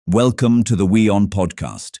Welcome to the WION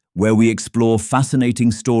podcast, where we explore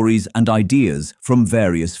fascinating stories and ideas from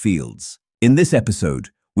various fields. In this episode,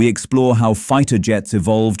 we explore how fighter jets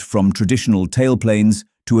evolved from traditional tailplanes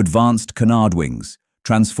to advanced canard wings,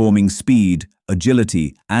 transforming speed,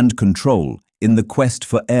 agility, and control in the quest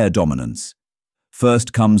for air dominance.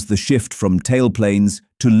 First comes the shift from tailplanes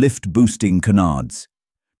to lift-boosting canards.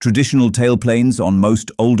 Traditional tailplanes on most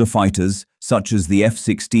older fighters, such as the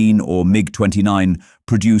F-16 or MiG-29,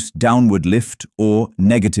 produce downward lift or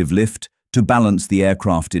negative lift to balance the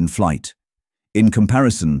aircraft in flight. In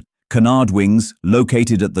comparison, canard wings,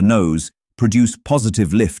 located at the nose, produce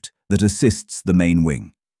positive lift that assists the main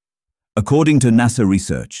wing. According to NASA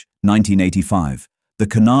research, 1985, the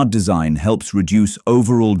canard design helps reduce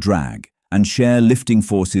overall drag and share lifting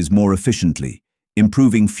forces more efficiently,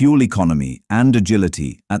 improving fuel economy and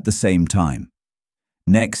agility at the same time.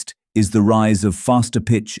 Next is the rise of faster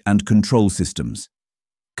pitch and control systems.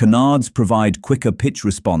 Canards provide quicker pitch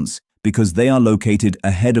response because they are located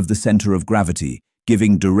ahead of the center of gravity,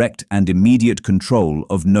 giving direct and immediate control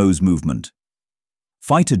of nose movement.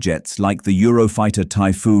 Fighter jets like the Eurofighter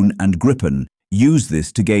Typhoon and Gripen use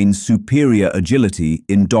this to gain superior agility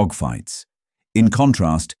in dogfights. In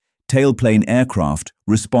contrast, tailplane aircraft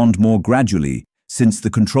respond more gradually since the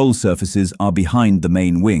control surfaces are behind the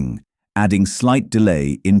main wing, adding slight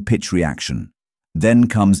delay in pitch reaction. Then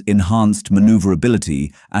comes enhanced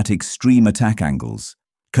maneuverability at extreme attack angles.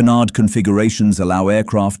 Canard configurations allow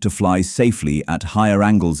aircraft to fly safely at higher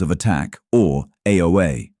angles of attack, or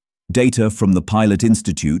AOA. Data from the Pilot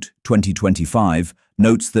Institute, 2025,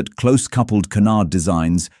 notes that close-coupled canard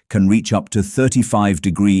designs can reach up to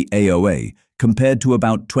 35-degree AOA, compared to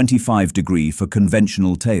about 25-degree for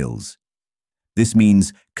conventional tails. This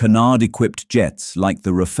means Canard-equipped jets like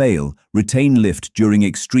the Rafale retain lift during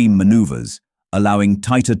extreme maneuvers, allowing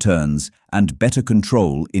tighter turns and better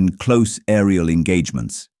control in close aerial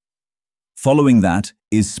engagements. Following that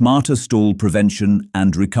is smarter stall prevention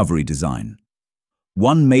and recovery design.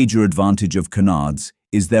 One major advantage of canards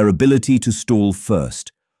is their ability to stall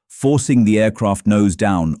first, forcing the aircraft nose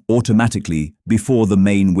down automatically before the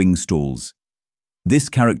main wing stalls. This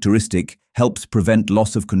characteristic helps prevent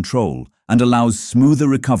loss of control and allows smoother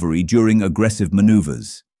recovery during aggressive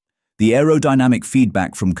maneuvers. The aerodynamic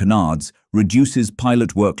feedback from canards reduces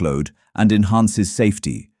pilot workload and enhances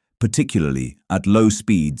safety, particularly at low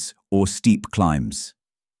speeds or steep climbs.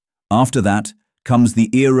 After that comes the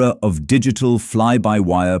era of digital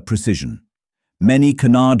fly-by-wire precision. Many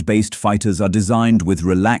canard-based fighters are designed with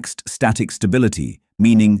relaxed static stability,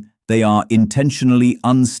 meaning they are intentionally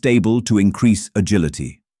unstable to increase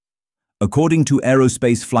agility. According to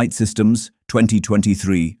Aerospace Flight Systems,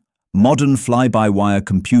 2023, modern fly-by-wire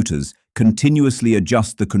computers continuously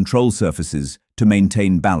adjust the control surfaces to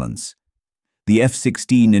maintain balance. The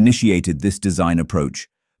F-16 initiated this design approach,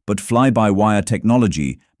 but fly-by-wire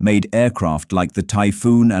technology made aircraft like the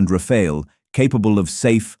Typhoon and Rafale capable of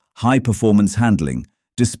safe, high-performance handling,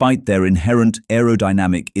 despite their inherent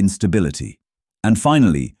aerodynamic instability. And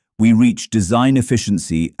finally, we reach design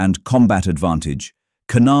efficiency and combat advantage.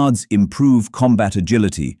 Canards improve combat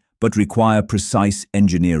agility but require precise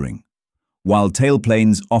engineering. While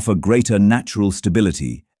tailplanes offer greater natural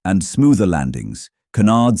stability and smoother landings,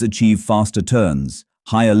 canards achieve faster turns,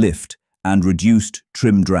 higher lift, and reduced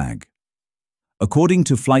trim drag. According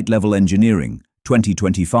to Flight Level Engineering,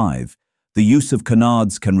 2025, the use of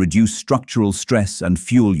canards can reduce structural stress and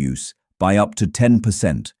fuel use by up to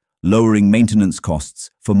 10%, lowering maintenance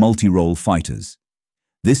costs for multi-role fighters.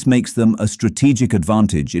 This makes them a strategic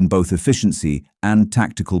advantage in both efficiency and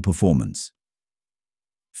tactical performance.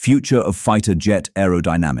 Future of fighter jet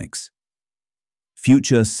aerodynamics.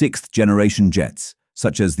 Future sixth-generation jets,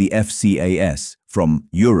 such as the FCAS from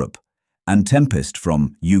Europe and Tempest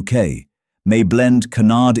from UK, may blend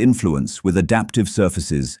canard influence with adaptive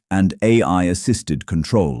surfaces and AI-assisted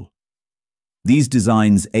control. These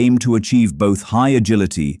designs aim to achieve both high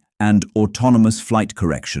agility and autonomous flight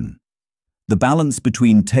correction. The balance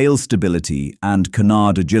between tail stability and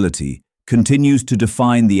canard agility continues to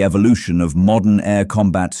define the evolution of modern air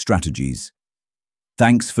combat strategies.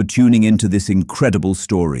 Thanks for tuning into this incredible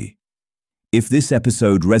story. If this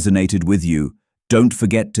episode resonated with you, don't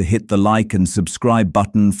forget to hit the like and subscribe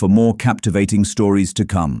button for more captivating stories to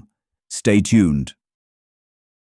come. Stay tuned.